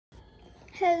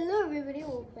Hello everybody,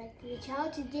 welcome back to the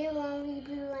channel. Today we're going to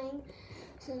be playing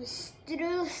some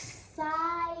Strucid.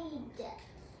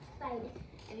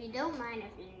 If you don't mind, if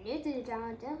you're new to the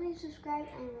channel, definitely subscribe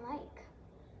and like.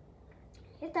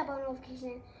 Hit that bell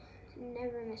notification to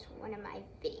never miss one of my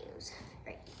videos.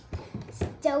 Right,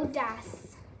 still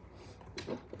das.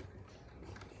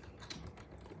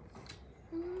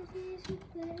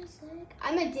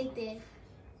 I'm addicted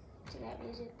to that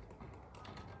music.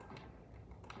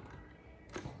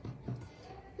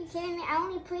 Are you kidding me? I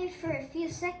only played for a few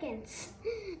seconds.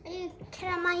 Are you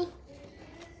kidding me?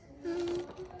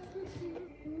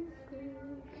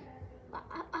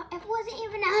 It wasn't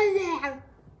even out there.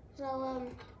 So,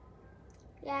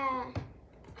 yeah.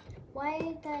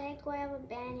 Why the heck do I have a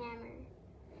band hammer?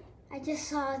 I just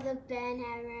saw the band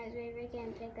hammer as my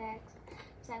freaking pickaxe.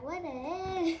 It's like, what the heck?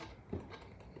 Alright,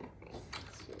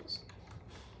 let's do this.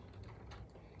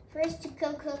 First to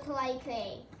cook like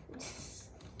a.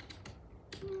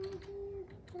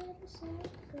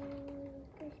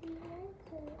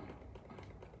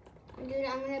 Dude,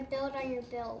 I'm gonna build on your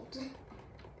build.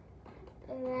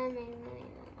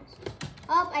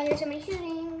 Oh, I hear somebody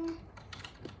shooting.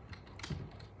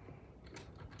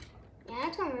 Yeah,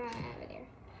 that's going on over there.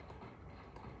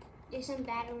 There's some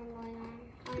battling going on.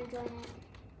 I wanna join it.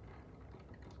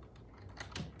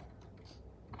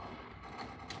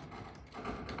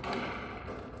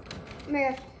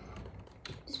 Mira,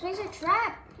 this place is a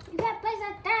trap. You gotta place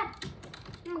a trap.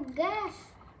 Oh my gosh.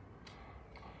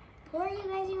 Who are you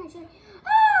guys even shooting?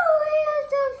 Oh, he has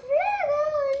the flag.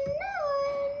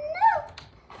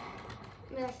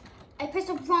 Oh, no. I pressed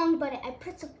the wrong button. I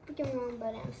pressed the freaking wrong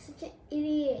button. I'm such an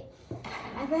idiot.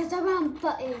 I pressed the wrong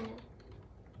button.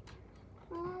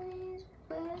 All these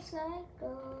birds I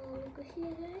go. Look at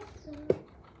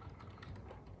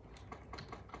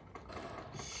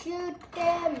shoot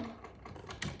them.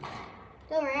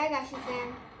 Don't worry, I got you,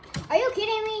 fam. Are you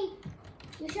kidding me?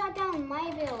 You shot down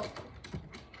my build.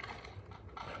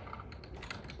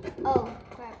 Oh,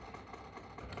 crap.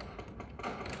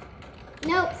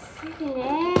 No, freaking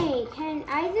A. Can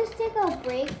I just take a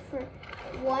break for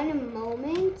 1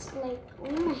 moment? Like,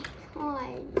 oh my god.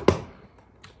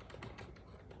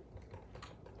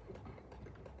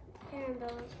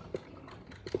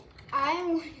 I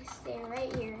want to stay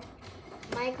right here.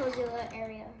 My cozy little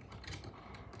area.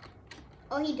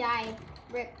 Oh, he died.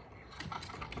 Rip.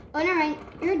 Oh, never mind.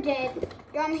 You're dead.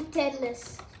 You're on my dead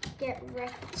list. Get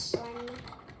wrecked, son.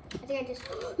 I think I just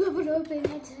leveled up and I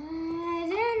died.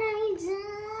 And I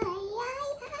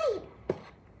died.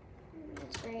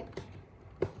 That's great.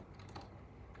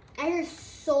 I hear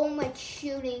so much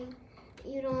shooting.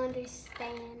 You don't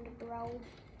understand, bro.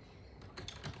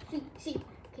 See.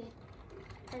 Okay.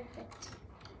 Perfect.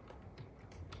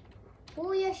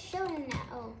 Who are you shooting at?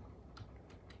 Oh.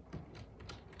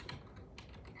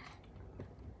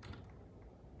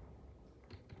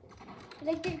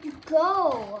 Like, there you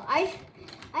go. I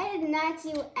did not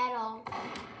see you at all.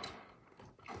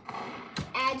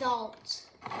 Adult.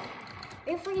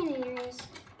 You're freaking ears.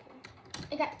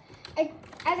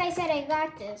 As I said, I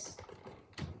got this.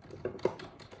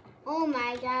 Oh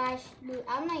my gosh, dude,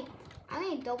 I'm like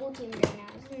double teamed right now.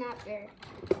 This is not fair.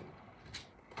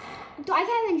 Dude, I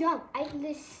can't even jump. I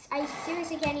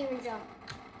seriously can't even jump.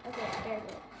 Okay, there we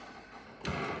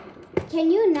go.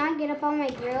 Can you not get up on my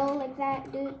grill like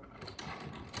that, dude?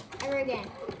 Ever again.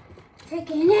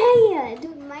 Freaking A!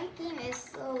 Dude, my game is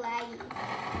so laggy.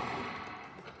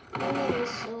 My game is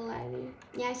so laggy.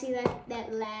 Yeah, I see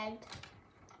that lagged.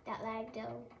 That lagged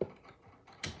though.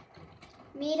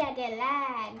 Me that the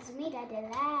lags.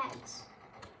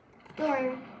 Don't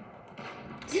worry.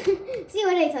 See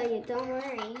what I tell you, don't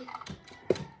worry.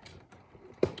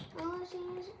 Oh,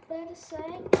 she's better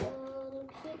cycle.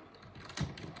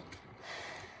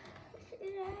 Should I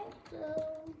go?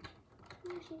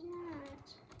 No, she's not.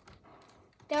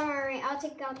 Don't worry, I'll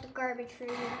take out the garbage for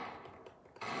you.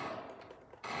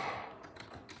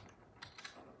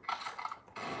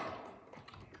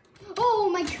 Oh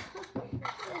my god.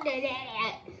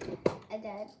 I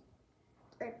died.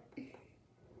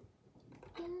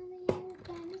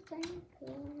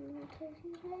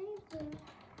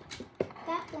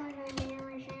 That one on there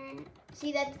was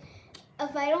see that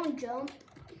if I don't jump,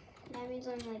 that means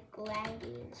I'm like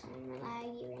laggy. So I'm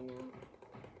laggy right now.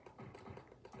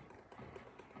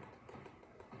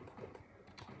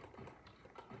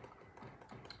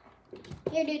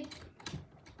 Here, dude.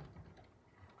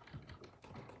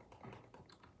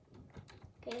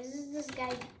 Okay, this is this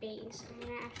guy's base. I'm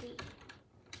gonna actually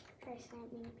try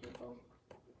sniping people.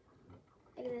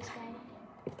 Look at this guy.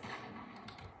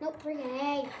 Nope, freaking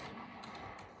A.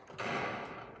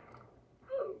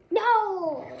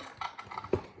 No!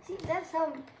 That's how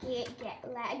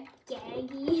laggy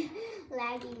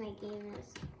my game is.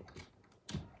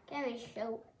 Can I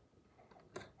show?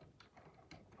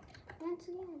 Once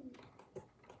again.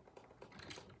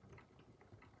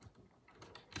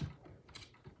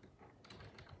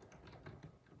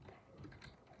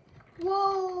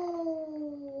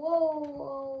 Whoa,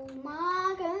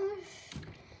 my gosh.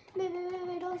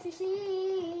 Baby, don't you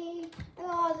see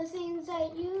all the things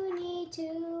that you need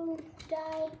to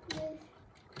die with?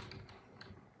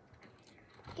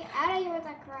 Get out of here with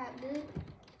that crap, dude.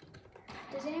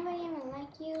 Does anybody even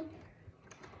like you?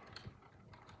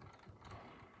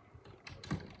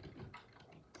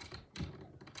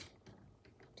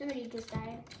 Somebody just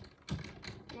died.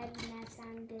 That did not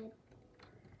sound good.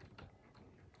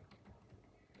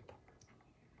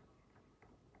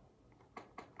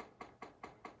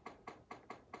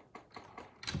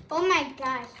 Oh my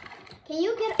gosh. Can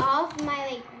you get off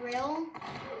my grill?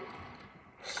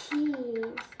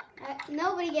 Jeez.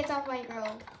 Nobody gets off my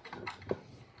grill.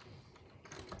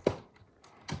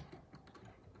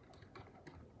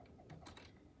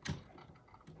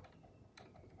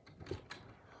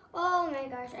 Oh my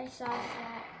gosh, I saw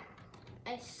that.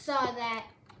 I saw that.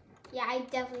 Yeah, I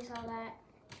definitely saw that.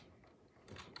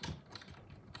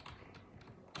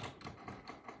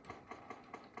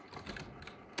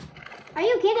 Are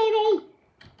you kidding me?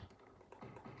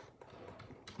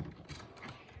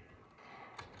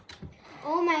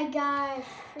 Oh my gosh,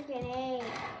 freaking A.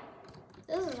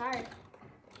 This is hard.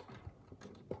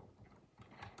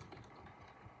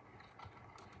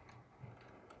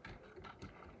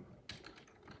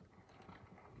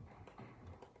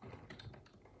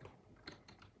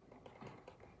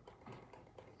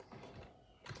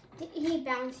 He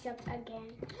bounced up again.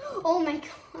 Oh my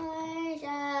gosh.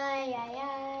 I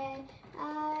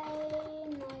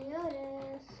know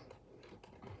this.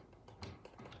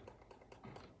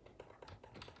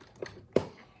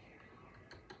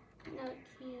 No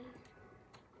key.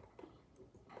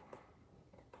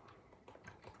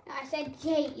 No, I said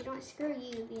J. You don't screw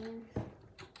you, game.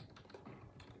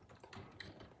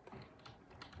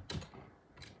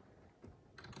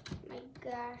 My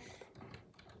gosh.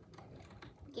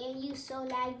 Game, you so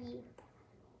laggy.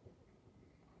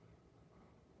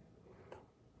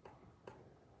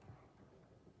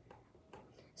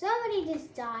 Somebody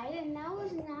just died, and that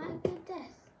was not a good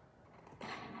death.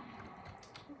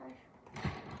 Oh gosh.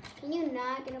 Can you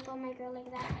not get up on my girl like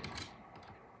that?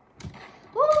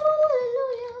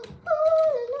 Hallelujah!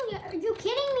 Hallelujah! Are you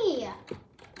kidding me?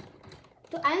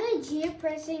 So I'm legit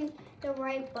pressing the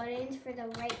right buttons for the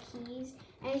right keys,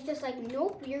 and it's just like,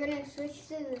 nope, you're gonna switch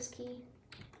to this key.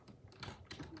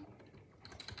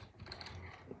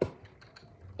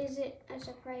 Is it a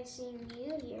surprise seeing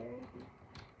you here?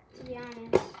 To be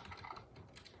honest.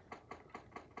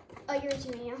 Oh, you're a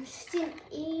teammate. I'm just an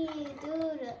idiot,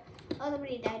 dude. Oh,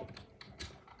 somebody died.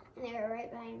 And they were right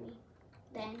behind me.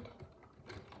 The end.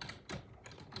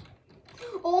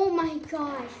 Oh my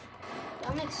gosh.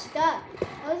 I'm like stuck.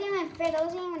 That wasn't even fair. That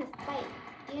wasn't even a fight.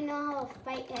 Do you know how a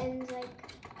fight ends? Like,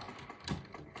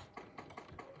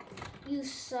 you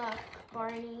suck,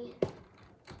 Barney.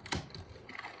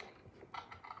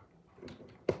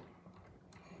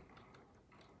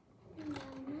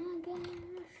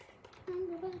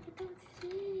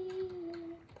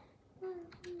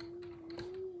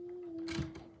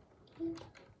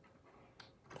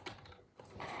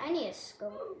 I need a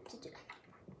scope to do.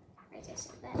 Right, I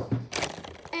said that.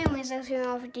 Anyways, that's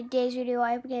all for today's video.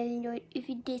 I hope you guys enjoyed. If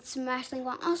you did, smash the like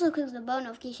button. Also, click the bell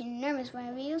notification to never miss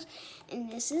my videos. And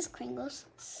this is Kringles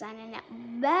signing out.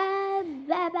 Bye.